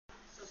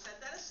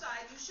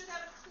You should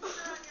have a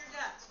cleaner on your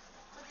desk.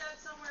 Put that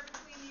somewhere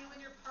between you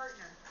and your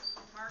partner.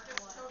 Marcus,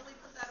 totally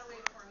put that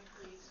away for me,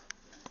 please.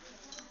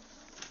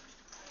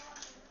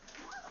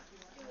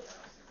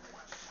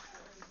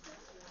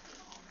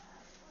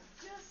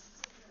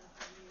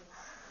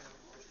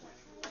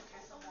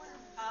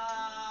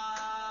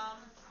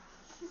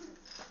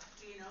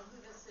 Do you know who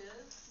this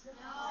is?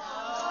 No.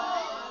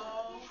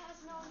 It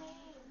has no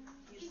name.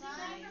 He's the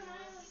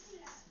nameless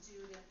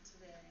student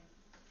today.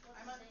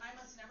 I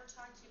must never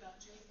talk to you about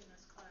Jake in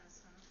this class,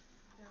 huh?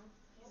 No.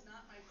 He's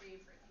not my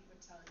favorite, he would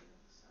tell you,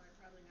 so I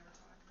probably never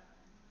talk about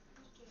him.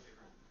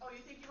 Oh, you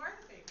think you are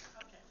the favorite?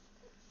 Okay.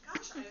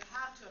 Gosh, I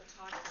have to have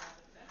talked about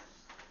it then.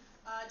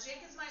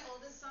 Jake is my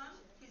oldest son.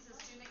 He's a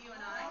student at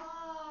UNI.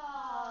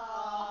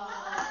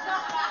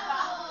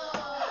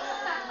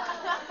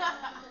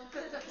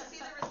 You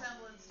see the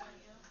resemblance, don't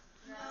you?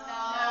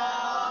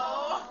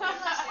 No.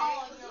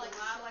 Jake looks a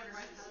lot like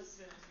my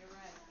husband. You're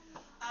right.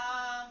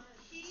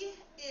 He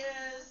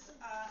is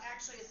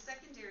actually a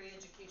secondary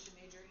education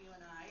major at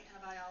UNI and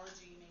a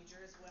biology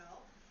major as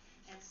well.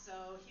 And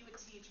so he would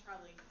teach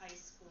probably high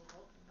school,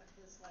 but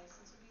his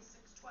license would be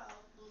 612, a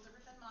little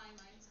different than mine.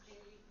 Mine's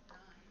K9,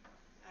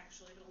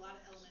 actually, but a lot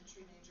of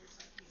elementary majors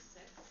are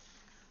K6.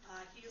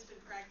 He has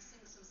been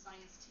practicing some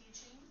science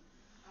teaching.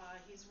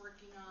 He's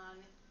working on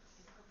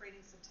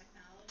incorporating some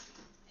technology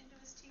into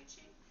his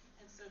teaching.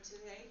 And so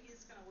today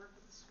he's going to work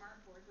with the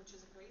smartboard, which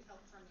is a great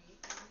help for me.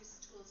 And these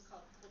tools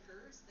called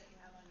clickers that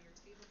you have on your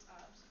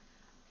tabletops.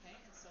 Okay,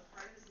 and so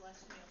part of his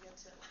lesson you'll get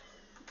to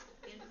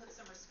input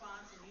some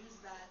response and use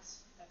that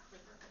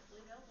clicker. Hopefully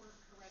they'll work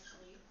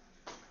correctly.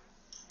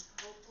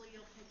 And hopefully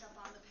you'll pick up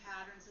on the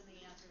patterns and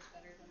the answers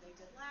better than they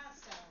did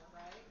last hour,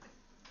 right?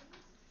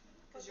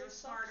 Because you're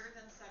smarter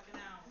than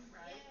second hour,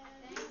 right?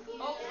 Thank you.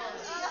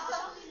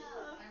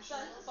 I'm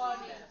sure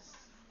we'll see this.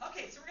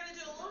 Okay, so we're going to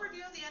do a little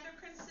review of the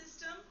endocrine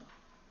system,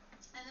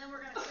 and then we're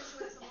going to hit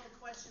you with some little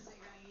questions that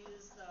you're going to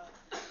use the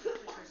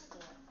clickers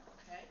for,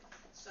 okay?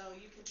 So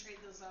you can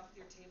trade those off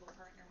with your table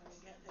partner when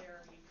you get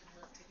there, or you can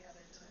work together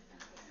to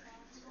input your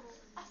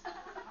answers.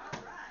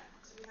 All right,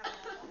 so we have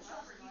a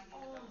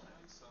phone number.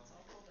 I think so. It's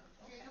all pulled up.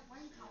 Okay. So you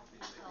want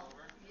me to take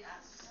over?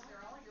 Yes,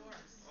 they're all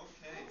yours.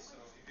 Okay, so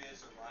you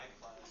guys are my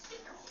class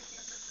now, so you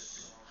guys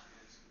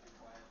can be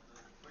quiet.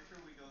 The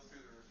quicker we go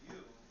through the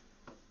review,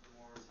 the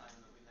more time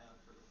that we have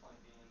for the fun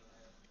game that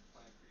I have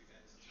planned for you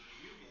guys. It's a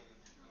review game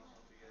to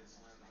help you guys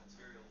learn the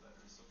material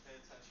better. So pay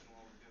attention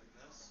while we're doing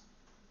this.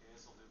 You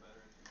guys will do better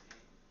in your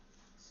game.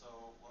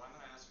 So what I'm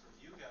going to ask from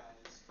you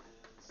guys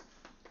is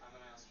I'm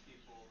going to ask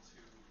people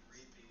to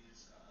read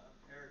these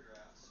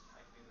paragraphs.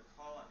 I can either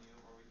call on you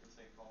or we can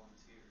take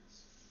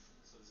volunteers.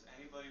 So does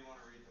anybody want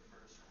to read the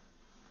first one?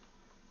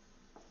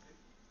 Okay.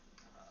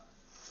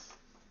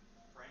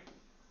 Frank?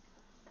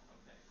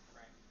 Okay,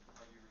 Frank,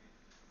 how do you read?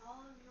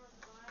 All of your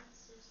body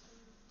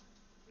systems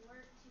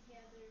work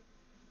together,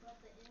 but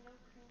the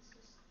endocrine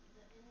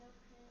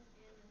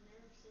and the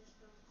nerve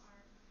system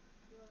are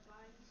your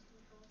body's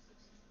control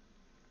system.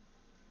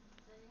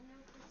 The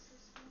endocrine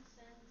system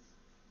sends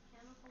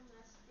chemical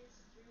messages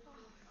through your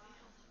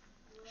blood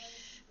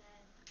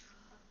that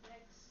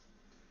affects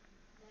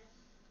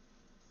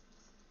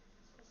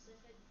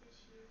specific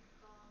tissue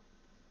called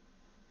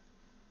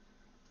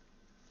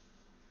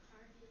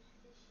target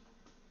tissue.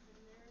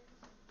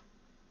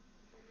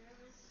 The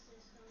nervous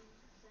system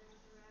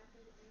sends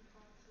rapid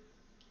impulses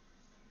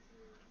to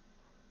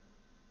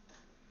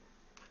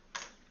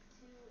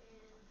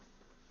and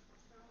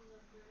from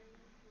the brain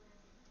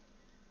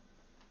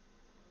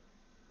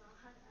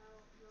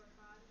throughout your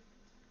body.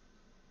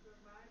 Your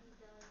body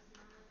does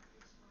not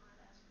respond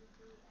as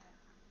quickly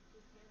to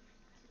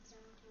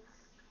chemical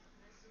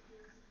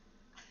messages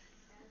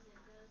as it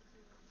does to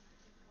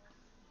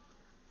impulses.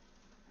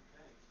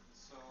 Okay,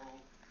 so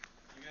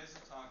you guys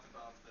have talked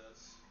about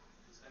this.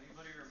 Does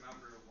anybody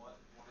remember what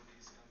one of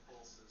these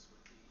impulses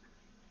would be?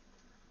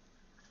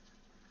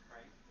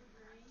 Frank? The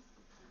brain.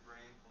 Your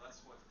brain? Well,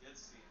 that's what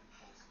gets the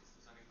impulses.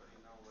 Does anybody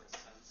know what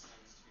sends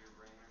things to your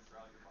brain or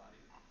throughout your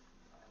body?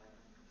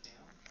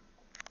 Cam?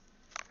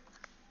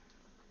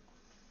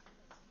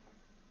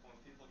 When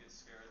people get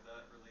scared,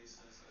 that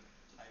releases a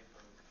type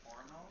of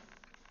hormone.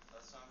 Does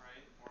that sound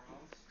right?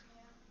 Hormones?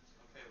 Yeah.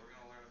 Okay, we're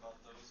going to learn about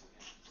those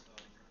again. So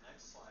the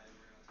next slide,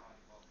 we're going to talk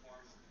about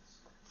hormones.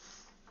 So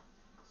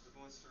who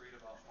wants to read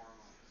about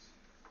hormones?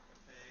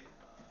 Okay,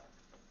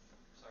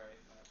 sorry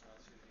if I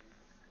pronounce your name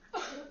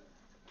wrong.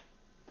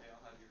 Okay,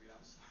 I'll have you read.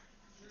 I'm sorry.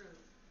 Drew.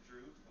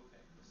 Drew?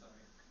 Okay, I'm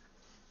sorry.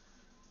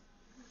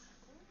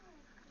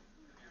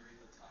 Here, read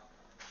the top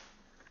one.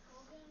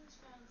 Organs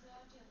found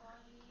throughout your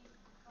body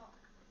called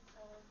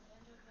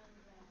endocrine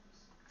glands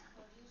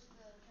produce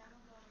the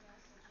chemical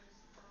messages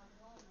called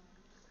hormones.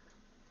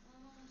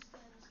 Hormones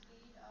can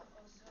speed up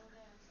or slow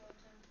down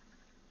certain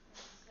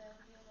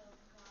cellular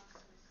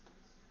processes.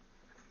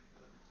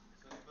 Good.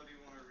 Does anybody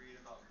want to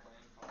read about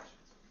gland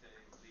functions? Okay,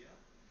 Leah?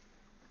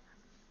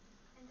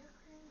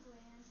 Endocrine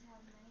glands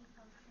have many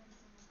functions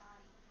in the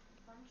body.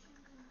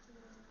 Functions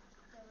include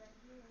the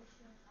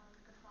regulation of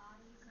the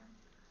body's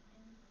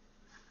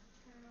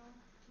internal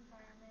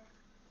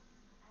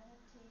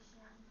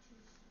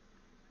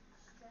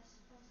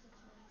stressful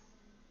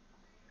situation,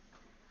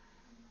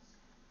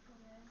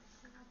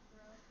 potential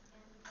growth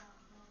and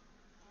development,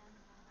 and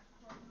the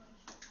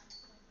coordination of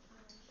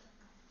circulation,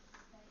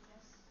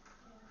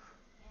 digestion,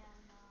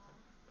 and the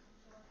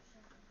absorption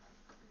of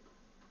food.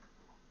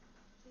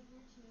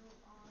 Figure 2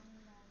 on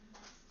the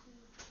next 2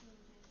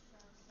 pages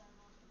shows some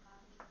of the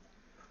body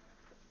living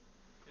systems.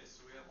 Okay,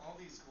 so we have all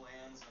these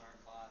glands in our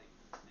body,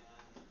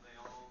 and they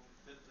all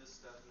fit this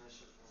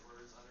definition. The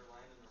words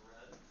underlined in the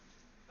red,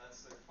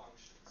 that's their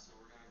function. So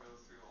we're going to go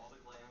through all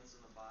the glands in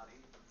the body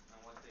and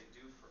what they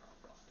do for our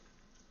body.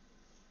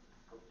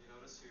 You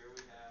notice here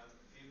we have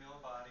a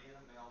female body and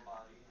a male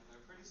body, and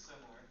they're pretty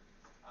similar.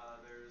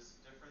 There's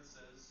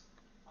differences.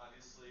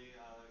 Obviously,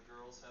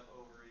 girls have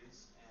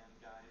ovaries and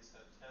guys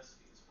have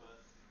testes,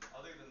 but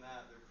other than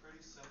that, they're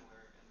pretty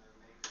similar in their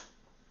makeup.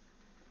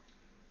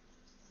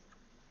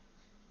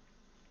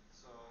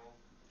 So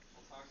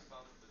we'll talk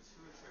about the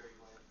pituitary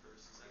gland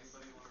first. Does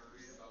anybody want to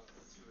read about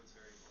the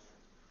pituitary gland?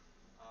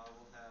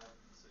 We'll have,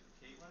 is it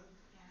Caitlin?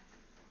 Yeah.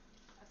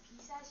 A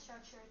pea-sized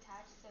structure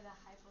attached to the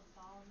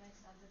hypothalamus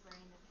of the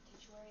brain, the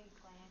pituitary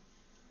gland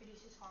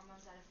produces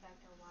hormones that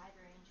affect a wide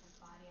range of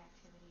body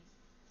activities,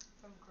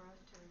 from growth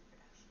to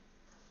reproduction.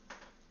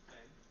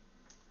 Okay.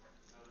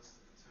 Notice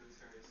the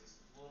pituitary is this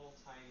little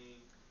tiny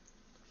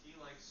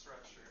pea-like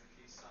structure,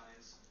 pea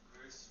size,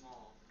 very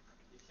small.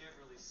 You can't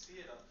really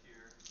see it up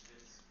here.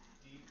 It's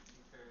deep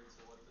compared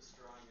to what this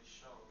drawing is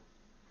showed.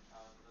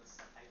 But that's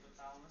the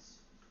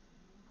hypothalamus.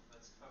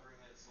 That's covering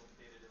it. It's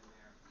located in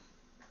there.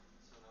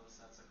 So notice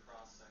that's a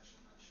cross section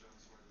that shows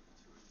where the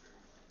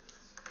pituitary gland is.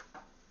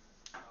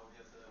 We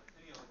have the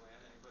pineal gland.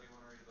 Anybody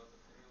want to read about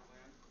the pineal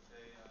gland?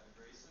 Okay,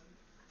 Grayson?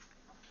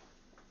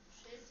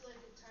 Shaped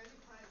like a tiny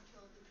pine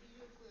cone, the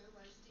pineal gland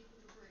lies deep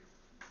in the brain.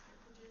 It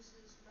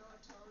produces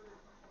melatonin,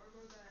 a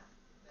hormone that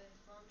may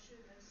function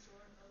as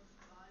sort of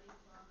body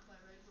clock by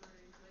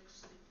regulating wake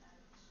sleep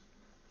patterns.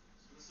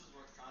 So this is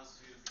what causes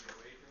you to be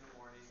awake in the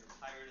morning or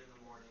tired in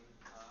the morning.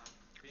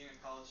 Being a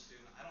college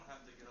student, I don't have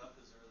to get up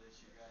as early as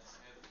you guys.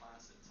 I have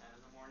class at 10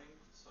 in the morning.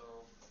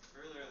 So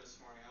earlier this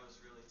morning I was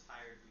really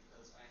tired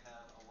because I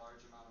had a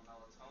large amount of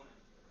melatonin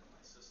in my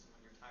system.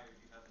 When you're tired,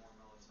 you have more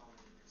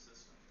melatonin in your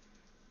system.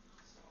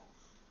 So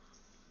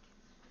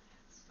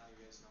now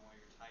you guys know why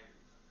you're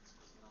tired. It's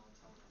because of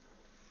melatonin.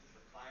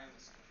 The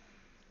thymus gland.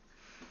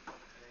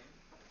 Okay,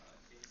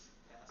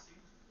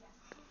 Cassie? Yeah.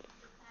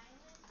 The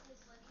thymus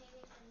is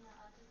located in the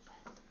upper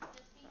chest,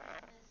 just beneath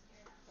the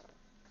sternum.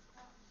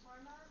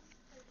 Hormones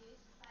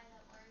produced by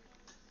the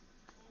organs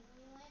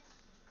stimulate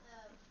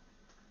the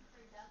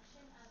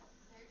production of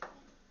certain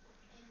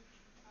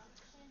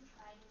in-function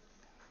fighting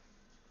cells.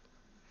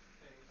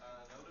 Okay,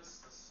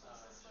 notice this.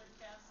 What's this word,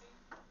 Cassie?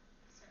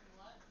 Certain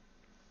what?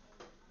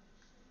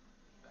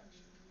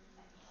 In-function.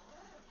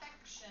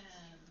 Infection. Infection.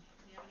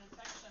 You have an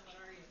infection, what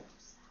are you?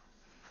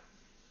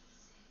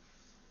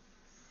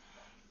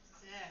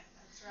 Sick,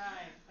 that's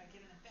right. If I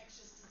get an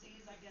infectious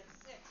disease, I get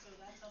sick, so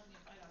that's helping you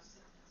fight off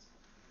sickness.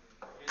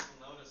 You guys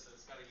will notice that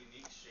it's got a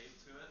unique shape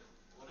to it.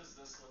 What does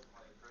this look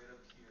like right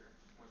up here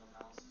where the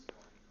mouse is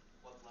going?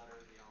 What letter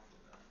of the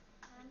alphabet?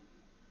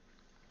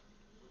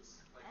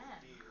 Looks like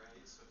a B,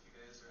 right? So if you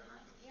guys are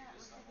ever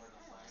confused on where the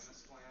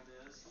thymus gland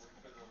is, look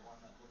for the one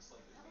that looks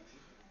like a B.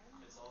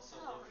 It's also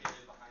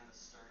located behind the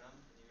sternum.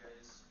 You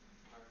guys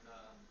learned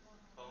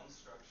bone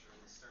structure.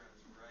 The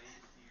sternum's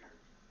right here.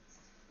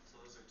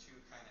 So those are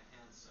two kind of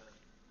hints at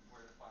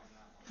where to find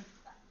that one.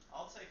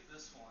 I'll take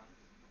this one.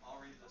 I'll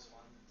read this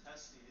one.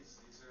 Testes,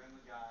 these are in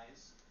the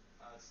guys.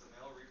 It's the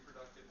male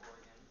reproductive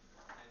organ,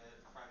 and it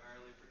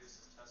primarily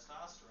produces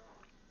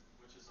testosterone,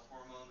 which is a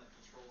hormone that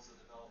controls the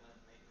development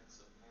and maintenance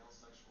of male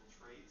sexual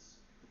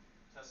traits.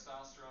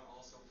 Testosterone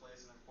also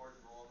plays an important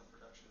role in the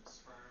production of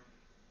sperm.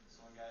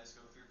 So when guys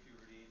go through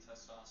puberty,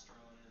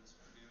 testosterone is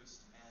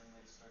produced, and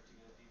they start to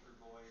get a deeper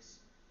voice.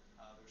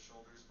 Their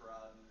shoulders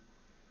broaden,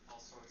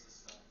 all sorts of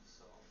stuff.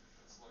 So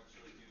that's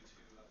largely due to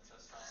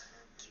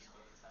testosterone produced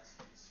by the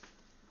testes.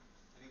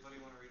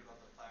 Anybody want to read about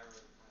the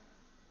thyroid gland?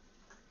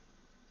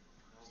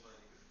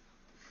 Nobody.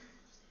 Okay.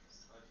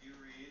 If you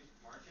read,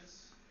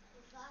 Marcus?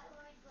 The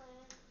thyroid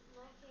gland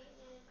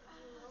located in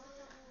the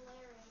lower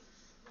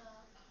larynx, the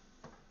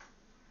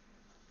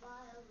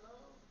thyroid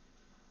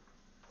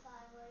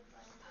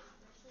gland is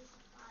richly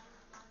supplied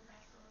with blood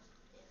vessels.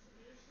 It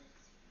produces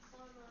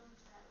hormones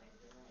that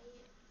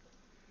regulate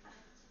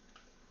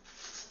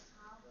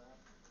metabolic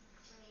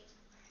rate,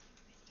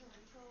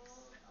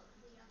 control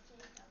the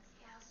uptake of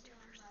calcium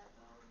by the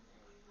bones,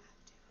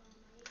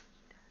 and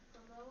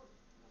promote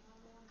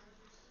normal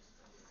nervous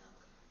system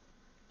development.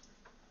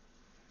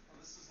 Well,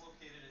 this is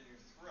located in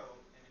your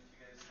throat, and if you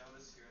guys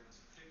notice here in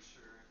this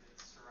picture, it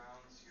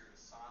surrounds your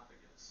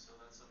esophagus. So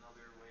that's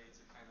another way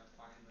to kind of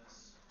find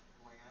this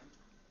gland,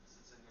 is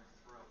it's in your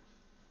throat.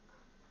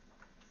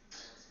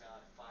 And it's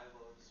got 5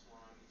 lobes,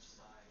 one on each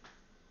side.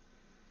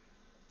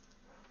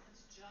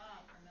 Its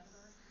job,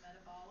 remember,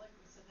 metabolic,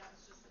 we said that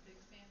was just a big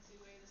fancy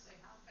way to say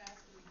how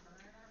fast do we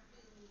burn our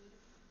food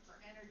for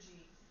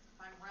energy. If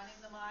I'm running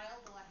the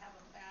mile, will I have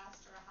a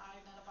fast or a high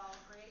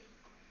metabolic rate?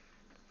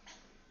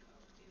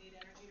 need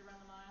energy to run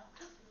the mile?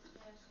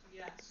 Yes.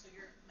 Yeah, so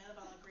your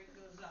metabolic rate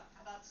goes up.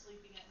 How about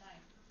sleeping at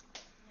night?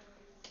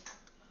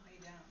 Way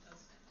down,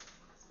 doesn't it? Doesn't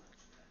do as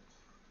much good.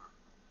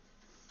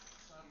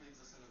 So that leads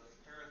us into the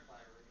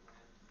parathyroid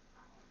gland.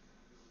 Oh, can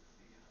I move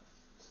the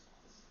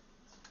response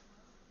statements here?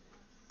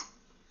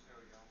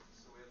 There we go.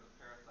 So we have the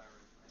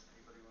parathyroid gland.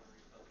 Anybody want to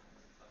read about the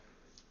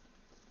parathyroid?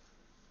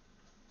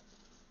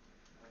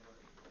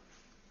 Nobody.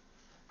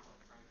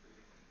 Well, frankly,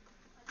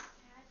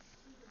 Attached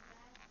to the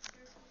back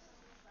surface of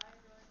the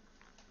thyroid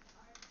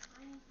are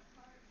tiny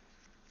Para.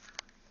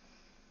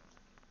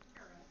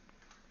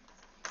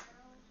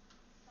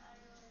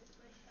 parathyroid,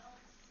 which help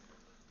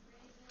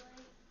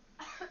regulate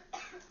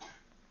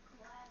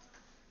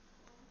Calcium.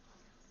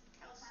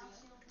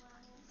 calcium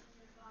levels in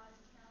your body.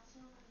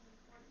 Calcium is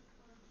important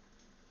for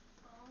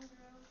bone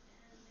growth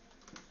and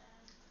maintenance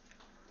as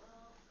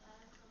well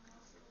as the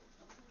muscle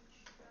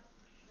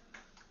construction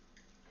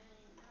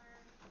and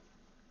nerve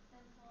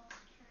impulse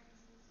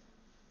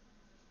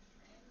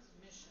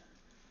Mission.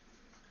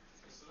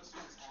 okay, so this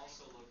one's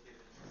also located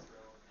in your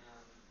throat,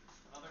 and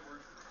another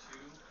word for two,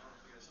 I don't know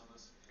if you guys know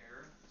this,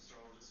 pair, so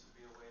this would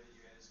be a way that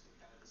you guys can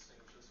kind of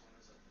distinguish this when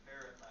there's a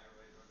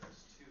parathyroid or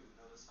there's two.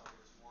 Notice how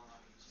there's one on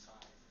each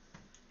side.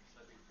 So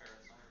that'd be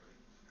parathyroid,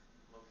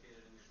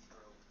 located in your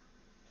throat.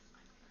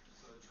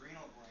 So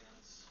adrenal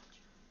glands.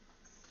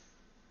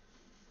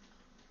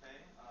 Okay,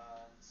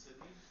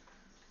 Sydney?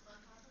 On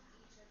top of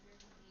each of your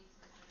kidneys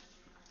is an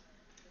adrenal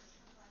gland. This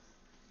complex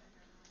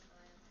adrenal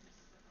gland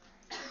produces a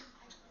variety of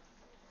hormones.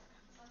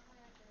 Some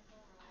play a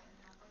critical role in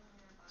helping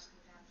your body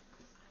adapt to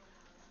physical and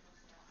emotional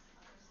stress.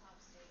 Others help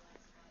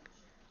stabilize blood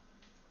sugar.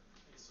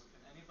 Okay, so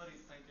can anybody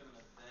think of an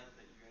event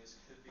that you guys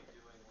could be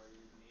doing where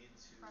you need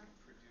to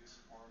produce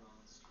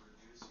hormones to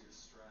reduce your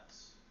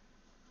stress?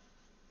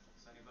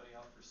 Is anybody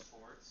out for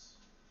sports?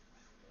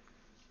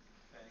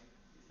 Okay,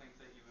 you think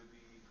that you would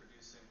be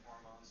producing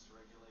hormones to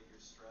regulate your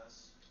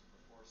stress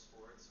before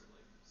sports or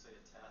like say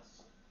a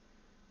test?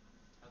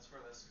 That's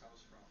where this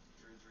comes from,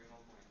 your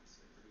adrenal glands.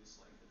 They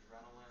produce like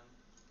adrenaline,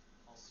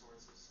 all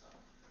sorts of stuff.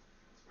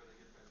 That's where they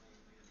get their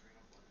name, the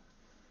adrenal gland.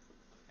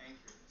 The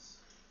pancreas.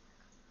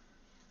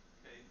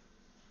 Okay,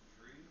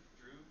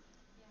 Drew?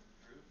 Yeah.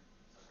 Drew?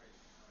 Is that right?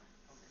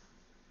 Okay.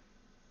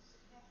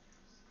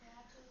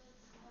 Scattered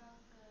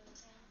throughout the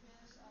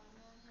pancreas are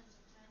millions of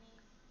tiny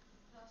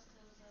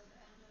clusters of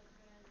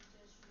endocrine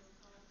tissue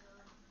called the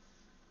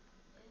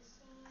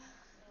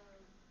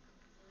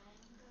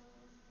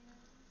ganglions.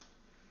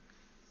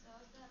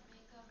 Cells that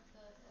make up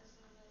the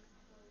islet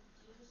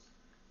produce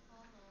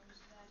hormones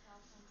that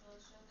help control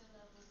sugar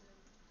levels in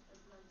the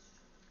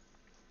bloodstream.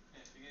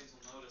 Okay, if you guys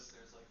will notice,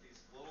 there's like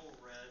these little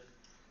red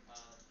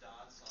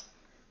dots on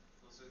there.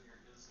 Those are your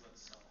islet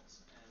cells.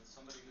 And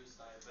somebody who's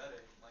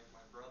diabetic, like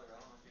my brother, I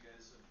don't know if you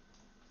guys have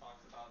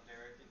talked about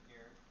Derek in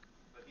here,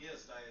 but he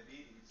has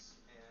diabetes,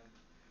 and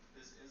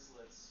his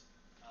islets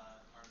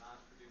are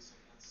not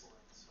producing insulin.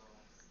 So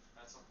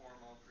that's a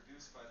hormone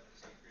produced by the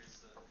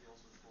pancreas that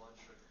deals with blood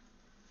sugar.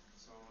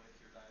 So if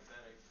you're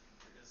diabetic,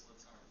 your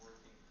islets aren't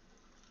working.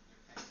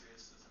 Your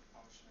pancreas isn't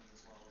functioning as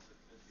well as it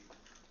could be.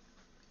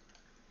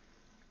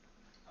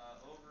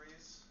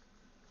 Ovaries.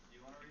 Do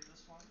you want to read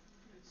this one?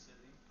 Okay,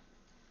 Sydney.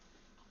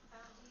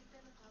 Found deep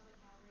in the pelvic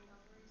cavity,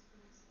 ovaries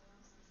produce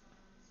male sex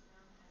hormones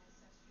known as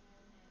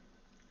estrogen and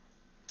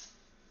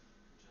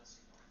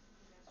Progesterone.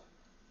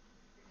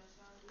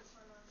 progesterone. These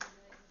hormones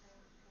regulate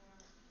the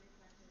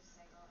reproductive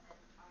cycle and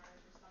are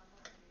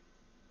responsible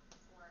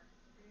for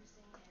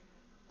producing and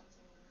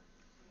maintaining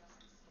female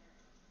sex sperm.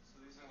 So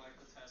these are like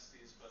the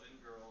testes, but in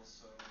girls.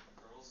 So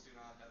girls do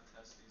not have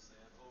testes, they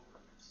have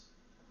ovaries.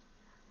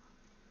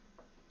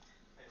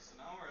 Okay, so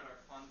now we're at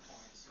our fun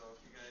point. So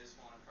if you guys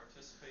want to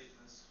participate in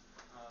this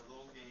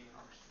little game,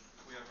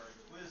 we have our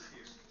quiz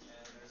here.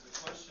 And there's a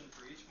question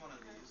for each one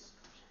of these.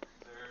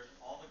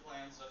 All the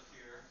glands up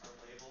here are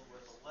labeled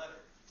with a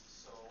letter.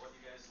 So what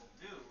you guys will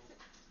do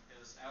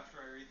is after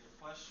I read the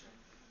question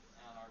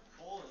and our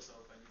poll is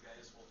open, you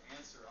guys will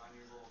answer on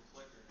your little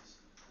clickers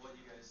what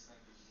you guys think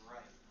is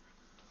right.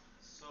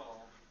 So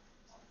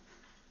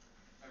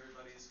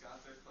everybody's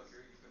got their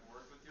clicker. You can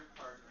work with your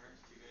partner.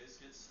 If you guys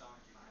get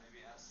stumped, you can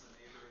maybe ask the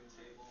neighboring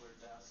table or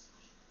desk.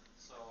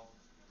 So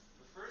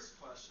the first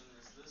question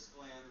is, this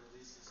gland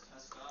releases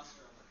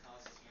testosterone that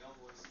causes male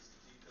voices to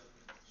deepen,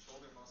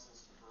 shoulder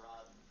muscles to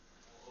broaden.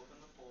 We'll open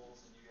the polls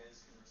and you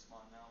guys can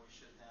respond now. We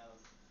should have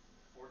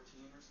 14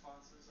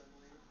 responses, I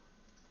believe.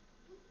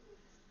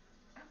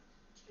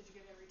 Did you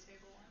get every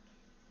table one?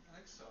 I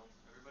think so.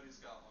 Everybody's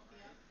got one,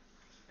 right?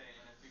 Yeah. Okay,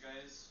 and if you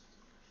guys,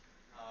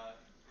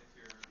 if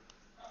your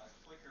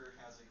clicker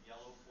has a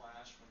yellow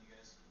flash when you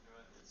guys do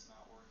it, it's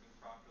not working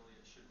properly.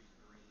 It should be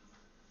green.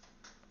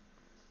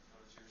 So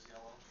is yours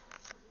yellow?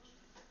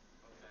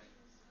 Okay.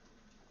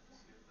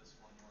 Let's see if this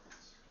one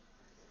works.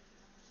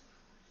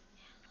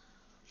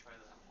 Try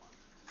that one.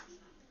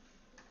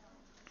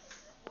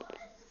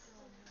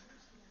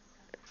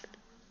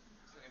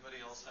 Is anybody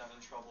else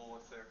having trouble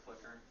with their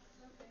clicker?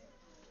 Okay.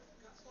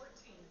 Got 14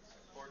 so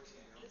far. 14,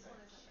 okay.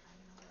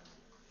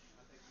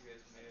 I think you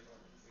guys may have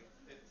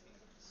 15,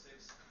 16.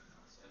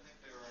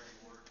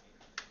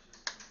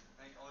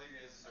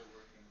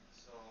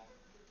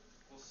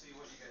 see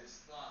what you guys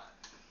thought.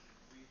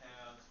 We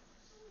have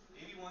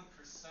 81%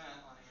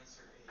 on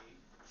answer A,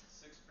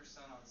 6%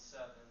 on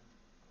 7,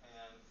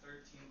 and 13%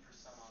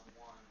 on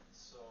 1.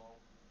 So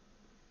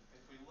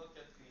if we look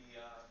at the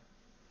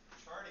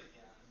chart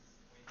again,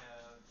 we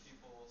have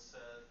people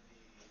said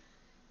the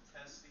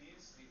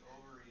testes, the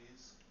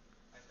ovaries,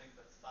 I think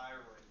the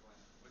thyroid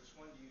gland. Which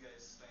one do you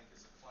guys think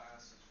as a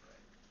class is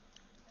right?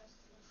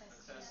 Testes.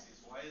 The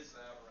testes. Why is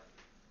that right?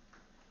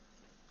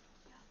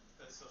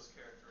 Fits those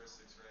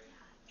characteristics, right?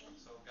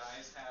 So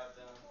guys have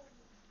them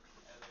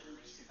and they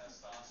release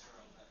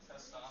testosterone. That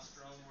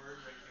testosterone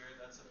word right here,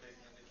 that's a big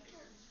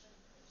indicator. So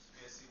if you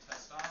guys see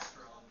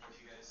testosterone, what do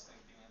you guys think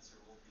the answer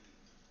will be?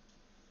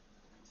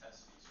 Will be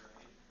testes,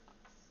 right?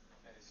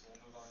 Okay, so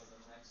we'll move on to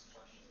the next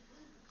question.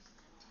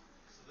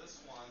 So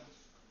this one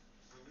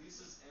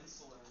releases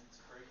insulin to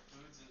break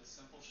foods into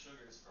simple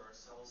sugars for our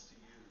cells to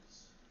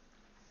use.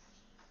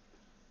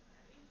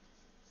 Ready?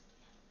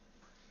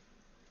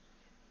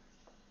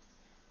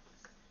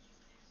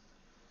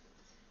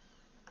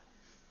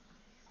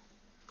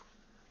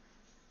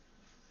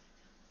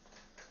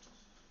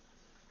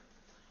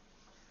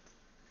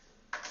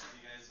 Give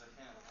you guys a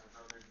hint. My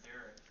brother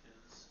Derek,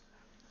 his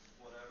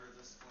whatever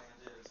this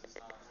gland is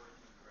not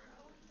working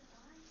correctly.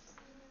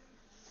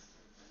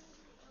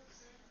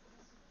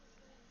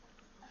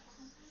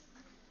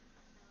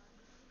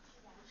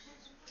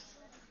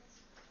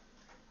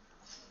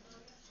 Look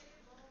on the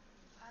table.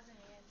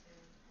 Hasn't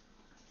answered.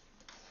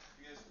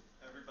 You guys,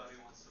 everybody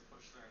wants to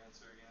push their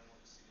answer again. Let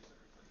me see if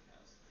everybody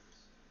has theirs.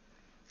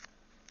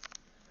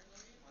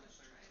 Everybody push,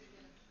 try it 113.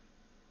 again.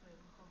 Wait,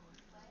 whoa,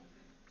 what's that?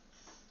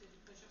 Did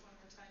you push it one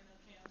more time,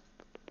 Milcam?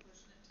 I'm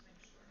pushing it to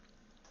make sure.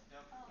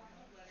 Yep. You know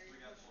what letter We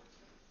you're got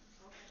pushing?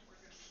 14. Okay, we're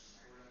good.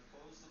 So we're going to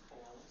close the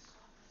polls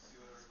and see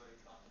what everybody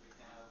thought. We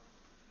have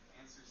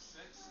answer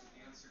 6 and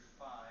answer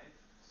 5.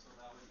 So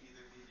that would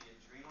either be the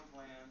adrenal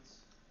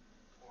glands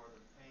or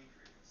the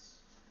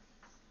pancreas.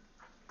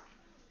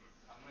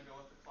 I'm going to go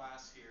with the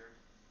class here,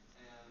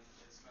 and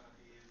it's going to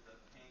be the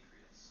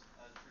pancreas.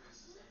 That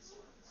produces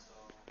insulin. So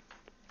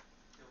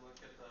if you look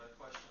at the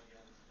question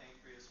again,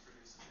 pancreas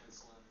produces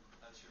insulin.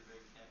 That's your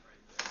big hint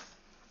right there.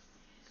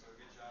 So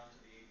good job to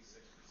the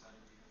 86%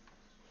 of you.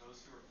 Those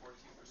who are 14%,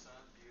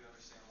 do you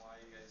understand why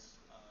you guys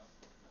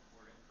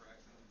were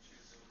incorrect in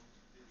choosing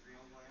the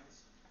adrenal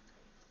glands?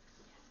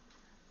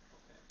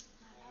 Okay,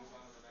 we'll move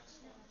on to the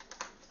next one.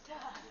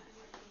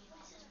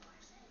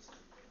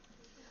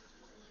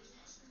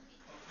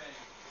 Okay,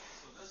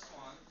 so this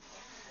one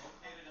is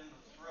located in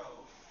the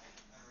throat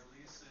and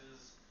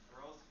releases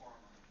growth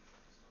hormone.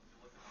 So if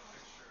you look at the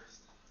picture,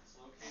 it's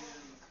located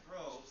in the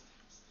throat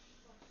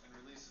and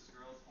releases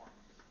growth hormone.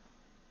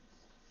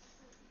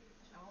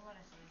 I won't let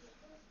us see.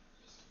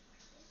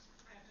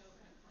 I have to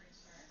open it for you.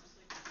 Sorry, I'm just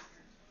leaving it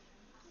here.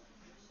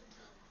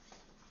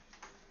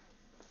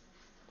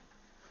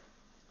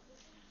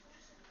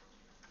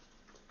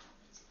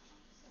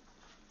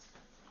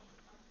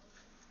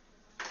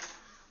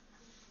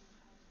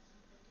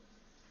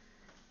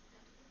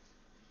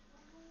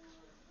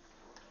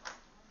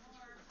 One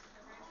more.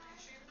 Everybody, make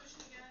sure you push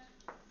it again.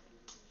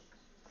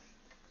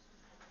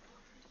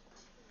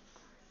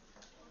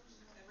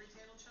 Has every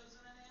table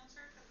chosen an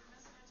answer? Because we're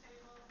missing a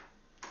table.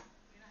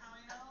 You know how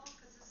I know?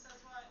 Because this says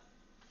what?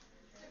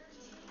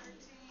 13.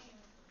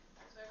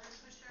 So everybody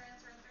push their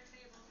answer at their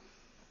table.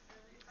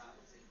 Whatever you thought.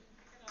 Let's see if we can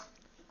pick it up.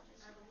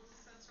 I have a little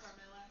sensor on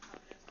my laptop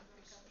that can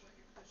pick up what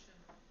you're pushing.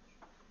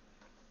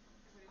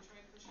 Everybody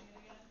try pushing it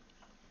again.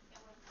 It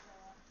was the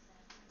 7.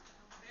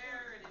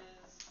 There it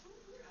is.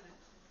 Got it.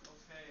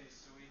 Okay,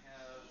 so we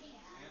have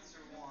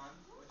answer 1,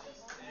 which is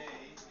A,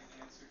 and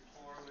answer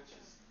 4, which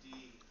is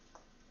D.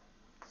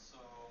 So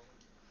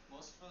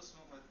most of us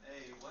went with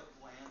A. What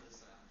gland is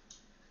that?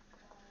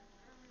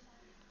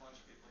 A bunch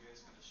of people, you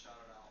guys can just shout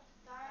it out.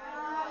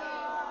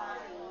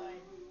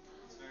 Thyroid.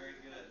 That's very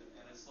good.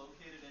 And it's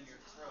located in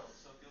your throat.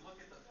 So if you look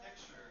at the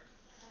picture,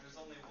 there's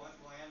only one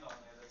gland on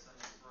there that's in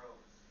the throat.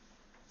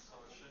 So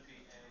it should be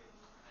A.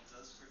 And it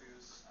does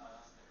produce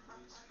and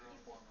release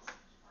growth hormone.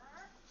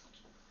 So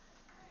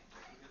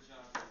good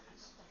job,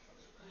 guys.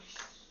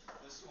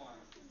 This one,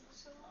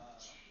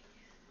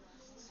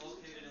 it's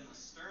located in the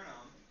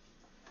sternum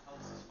and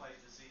helps us fight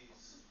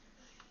disease.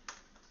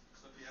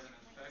 So if you have an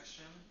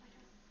infection,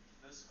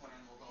 this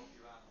gland will help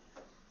you out.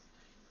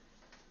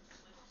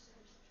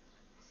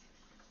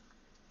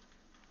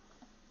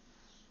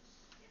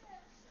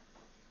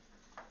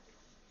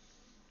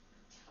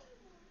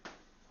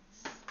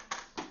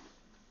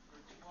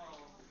 Number 12,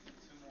 we need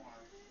 2 more.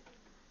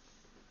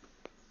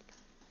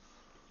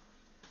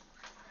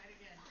 Try it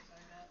again. So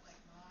I got like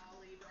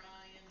Molly,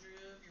 Brian, Drew.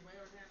 You're way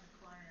over there in the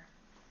corner.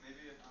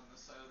 Maybe on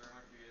this side of the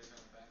room, if you guys are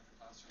in the back of the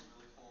classroom,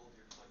 really hold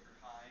your clicker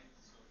high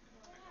so it can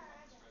pick up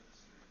on this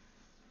register.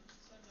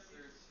 This one,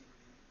 buddy. 13.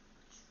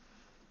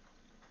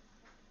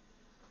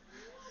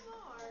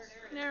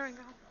 There it There is. we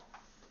go.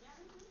 There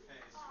we go.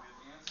 Okay, so we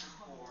have answer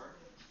 4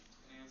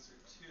 and answer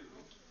 2.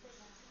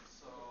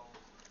 So